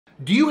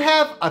Do you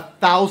have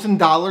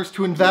 $1,000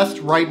 to invest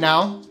right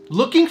now?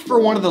 Looking for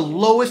one of the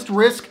lowest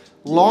risk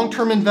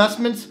long-term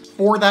investments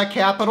for that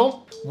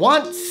capital?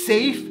 Want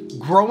safe,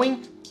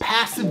 growing,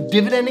 passive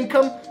dividend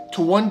income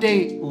to one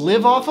day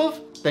live off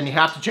of? Then you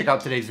have to check out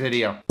today's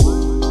video.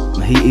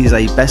 He is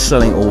a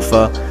best-selling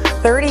author.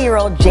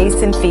 30-year-old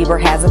Jason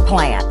Fieber has a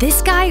plan.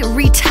 This guy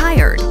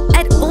retired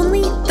at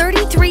only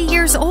 33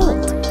 years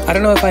old. I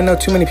don't know if I know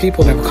too many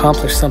people that have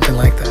accomplished something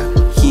like that.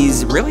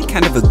 He's really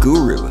kind of a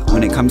guru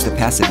when it comes to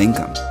passive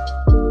income.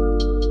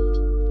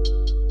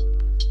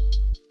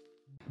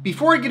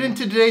 Before I get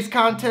into today's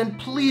content,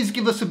 please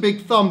give us a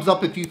big thumbs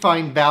up if you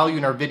find value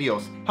in our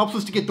videos. Helps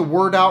us to get the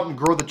word out and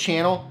grow the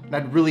channel, and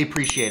I'd really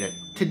appreciate it.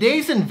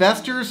 Today's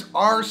investors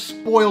are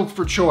spoiled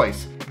for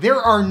choice.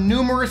 There are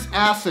numerous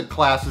asset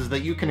classes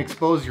that you can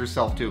expose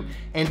yourself to,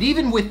 and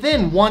even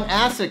within one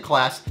asset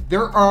class,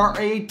 there are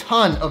a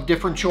ton of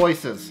different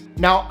choices.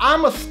 Now,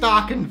 I'm a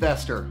stock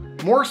investor.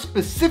 More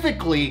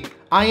specifically,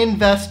 I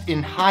invest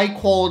in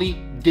high-quality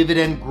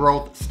dividend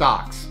growth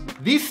stocks.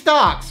 These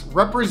stocks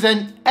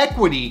represent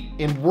equity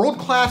in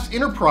world-class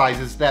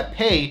enterprises that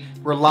pay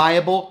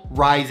reliable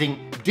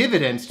rising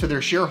dividends to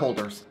their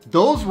shareholders.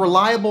 Those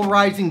reliable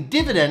rising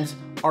dividends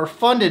are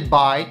funded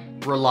by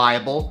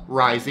reliable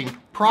rising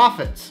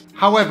profits.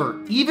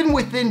 However, even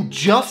within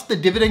just the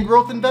dividend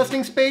growth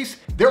investing space,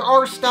 there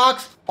are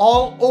stocks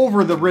all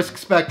over the risk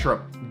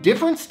spectrum.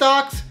 Different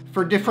stocks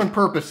for different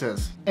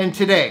purposes. And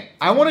today,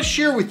 I want to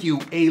share with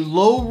you a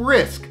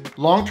low-risk,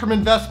 long-term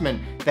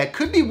investment that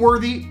could be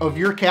worthy of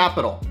your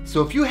capital.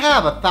 So if you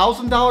have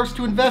 $1,000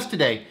 to invest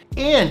today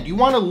and you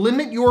want to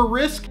limit your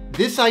risk,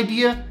 this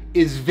idea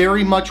is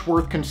very much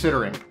worth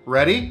considering.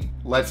 Ready?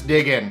 Let's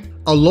dig in.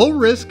 A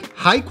low-risk,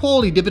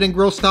 high-quality dividend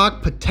growth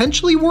stock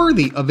potentially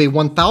worthy of a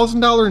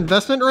 $1,000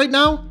 investment right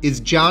now is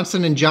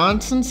Johnson &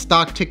 Johnson,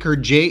 stock ticker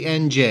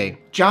JNJ.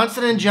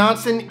 Johnson &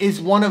 Johnson is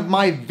one of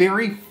my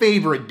very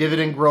favorite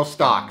dividend growth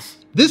stocks.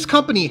 This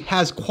company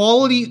has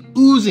quality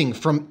oozing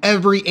from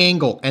every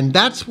angle, and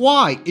that's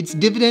why its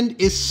dividend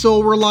is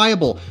so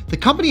reliable. The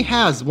company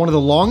has one of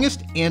the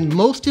longest and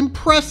most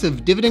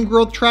impressive dividend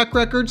growth track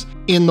records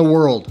in the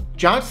world.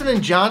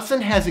 Johnson &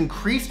 Johnson has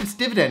increased its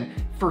dividend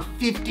for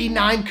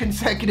 59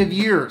 consecutive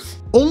years.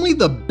 Only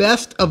the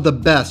best of the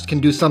best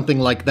can do something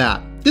like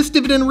that. This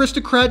dividend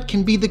aristocrat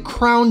can be the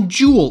crown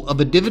jewel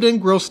of a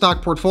dividend growth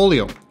stock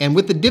portfolio. And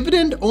with the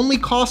dividend only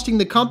costing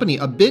the company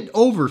a bit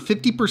over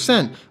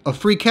 50% of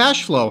free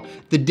cash flow,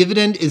 the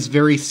dividend is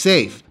very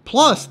safe.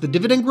 Plus, the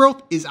dividend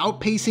growth is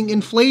outpacing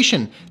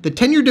inflation. The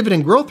 10-year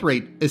dividend growth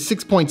rate is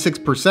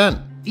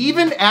 6.6%.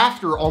 Even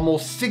after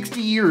almost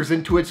 60 years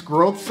into its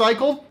growth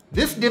cycle,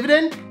 this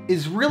dividend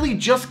is really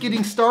just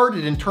getting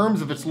started in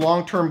terms of its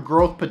long-term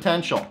growth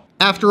potential.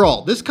 After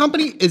all, this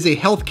company is a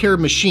healthcare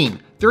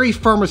machine. They're a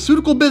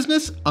pharmaceutical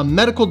business, a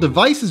medical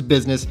devices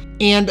business,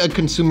 and a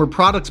consumer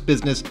products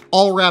business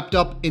all wrapped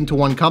up into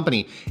one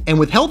company. And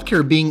with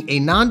healthcare being a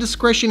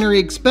non-discretionary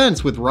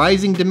expense with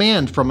rising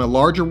demand from a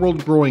larger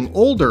world growing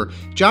older,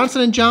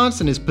 Johnson &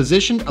 Johnson is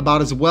positioned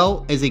about as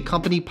well as a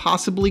company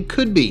possibly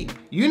could be.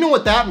 You know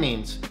what that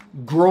means.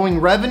 Growing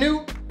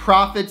revenue,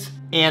 profits,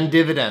 and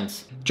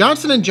dividends.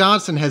 Johnson &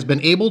 Johnson has been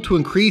able to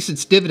increase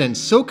its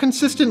dividends so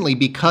consistently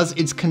because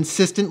it's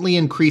consistently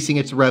increasing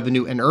its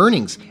revenue and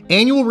earnings.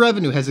 Annual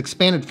revenue has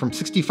expanded from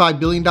 $65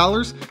 billion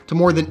to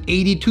more than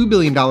 $82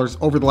 billion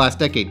over the last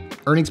decade.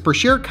 Earnings per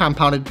share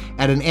compounded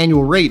at an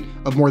annual rate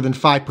of more than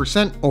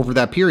 5% over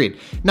that period.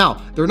 Now,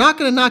 they're not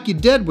going to knock you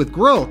dead with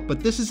growth,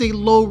 but this is a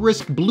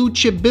low-risk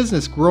blue-chip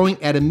business growing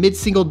at a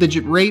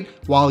mid-single-digit rate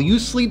while you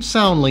sleep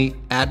soundly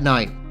at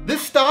night.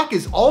 This stock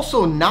is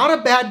also not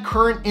a bad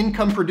current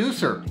income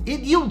producer. It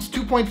yields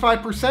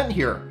 2.5%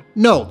 here.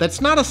 No, that's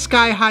not a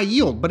sky-high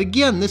yield, but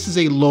again, this is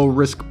a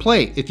low-risk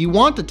play. If you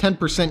want a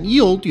 10%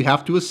 yield, you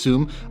have to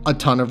assume a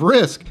ton of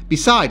risk.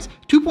 Besides,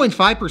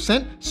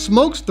 2.5%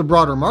 smokes the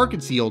broader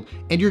market's yield,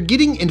 and you're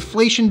getting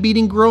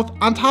inflation-beating growth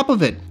on top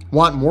of it.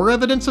 Want more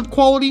evidence of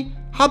quality?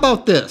 How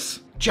about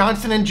this?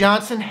 Johnson &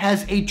 Johnson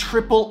has a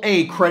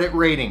AAA credit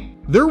rating.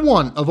 They're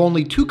one of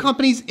only 2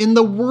 companies in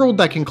the world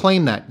that can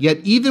claim that. Yet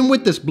even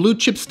with this blue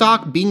chip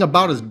stock being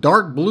about as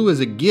dark blue as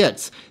it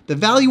gets, the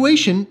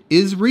valuation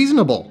is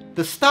reasonable.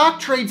 The stock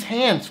trades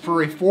hands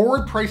for a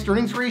forward price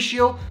earnings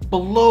ratio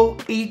below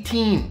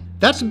 18.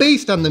 That's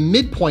based on the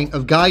midpoint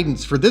of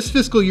guidance for this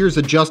fiscal year's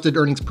adjusted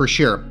earnings per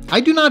share. I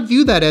do not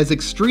view that as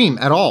extreme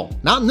at all,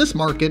 not in this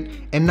market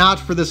and not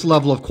for this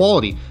level of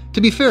quality.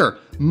 To be fair,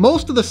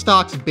 most of the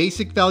stock's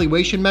basic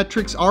valuation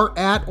metrics are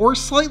at or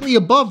slightly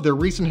above their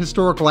recent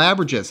historical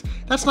averages.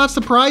 That's not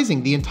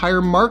surprising, the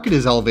entire market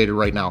is elevated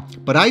right now.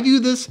 But I view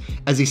this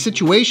as a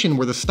situation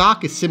where the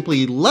stock is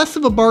simply less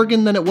of a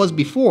bargain than it was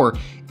before,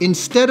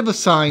 instead of a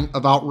sign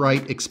of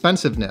outright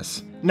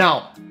expensiveness.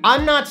 Now,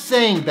 I'm not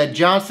saying that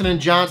Johnson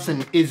 &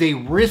 Johnson is a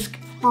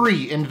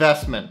risk-free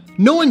investment.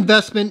 No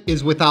investment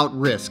is without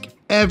risk.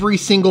 every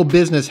single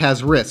business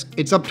has risk.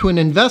 It's up to an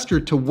investor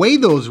to weigh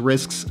those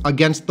risks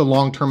against the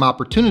long-term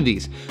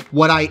opportunities.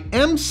 What I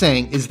am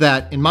saying is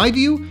that, in my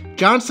view,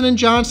 Johnson &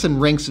 Johnson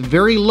ranks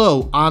very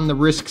low on the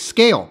risk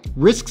scale.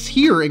 Risks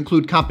here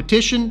include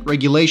competition,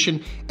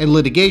 regulation, and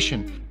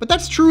litigation, but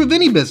that's true of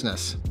any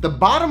business. The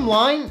bottom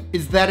line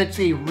is that it's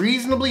a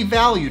reasonably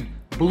valued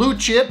blue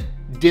chip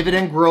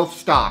dividend growth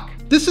stock.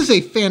 This is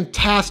a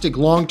fantastic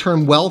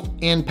long-term wealth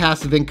and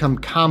passive income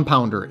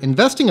compounder.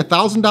 Investing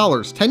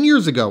 $1,000 10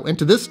 years ago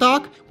into this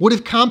stock would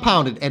have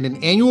compounded at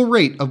an annual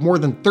rate of more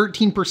than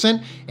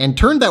 13% and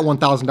turned that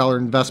 $1,000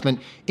 investment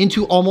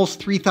into almost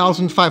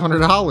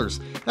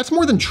 $3,500. That's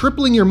more than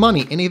tripling your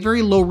money in a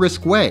very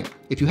low-risk way.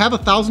 If you have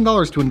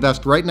 $1,000 to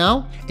invest right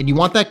now and you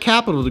want that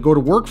capital to go to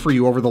work for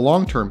you over the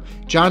long term,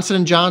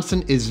 Johnson &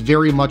 Johnson is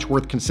very much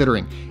worth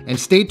considering. And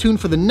stay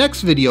tuned for the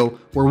next video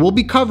where we'll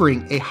be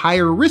covering a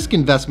higher risk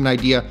investment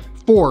idea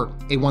for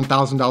a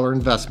 $1,000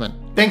 investment.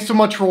 Thanks so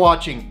much for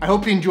watching. I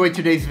hope you enjoyed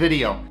today's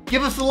video.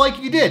 Give us a like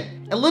if you did,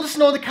 and let us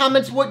know in the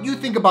comments what you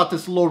think about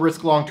this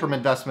low-risk long-term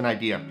investment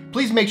idea.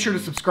 Please make sure to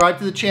subscribe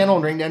to the channel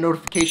and ring that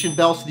notification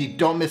bell so that you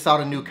don't miss out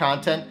on new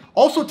content.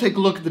 Also, take a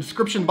look at the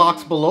description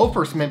box below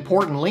for some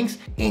important links,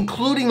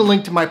 including a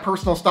link to my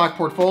personal stock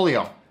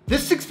portfolio.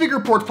 This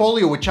six-figure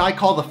portfolio, which I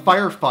call the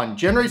Fire Fund,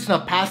 generates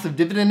enough passive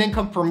dividend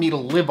income for me to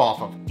live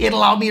off of. It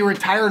allowed me to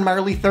retire in my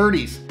early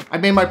 30s. I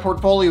made my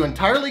portfolio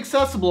entirely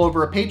accessible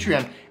over a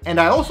Patreon, and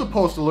I also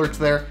post alerts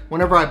there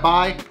whenever I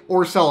buy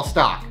or sell a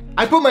stock.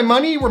 I put my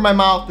money where my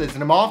mouth is,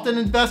 and I'm often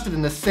invested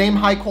in the same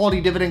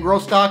high-quality dividend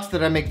growth stocks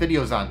that I make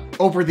videos on.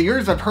 Over the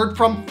years, I've heard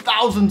from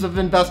thousands of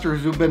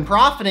investors who've been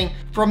profiting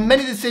from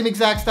many of the same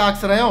exact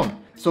stocks that I own.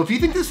 So if you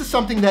think this is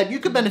something that you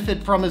could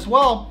benefit from as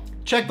well,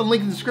 check the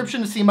link in the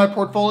description to see my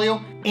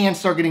portfolio and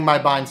start getting my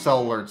buy and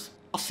sell alerts.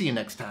 I'll see you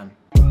next time.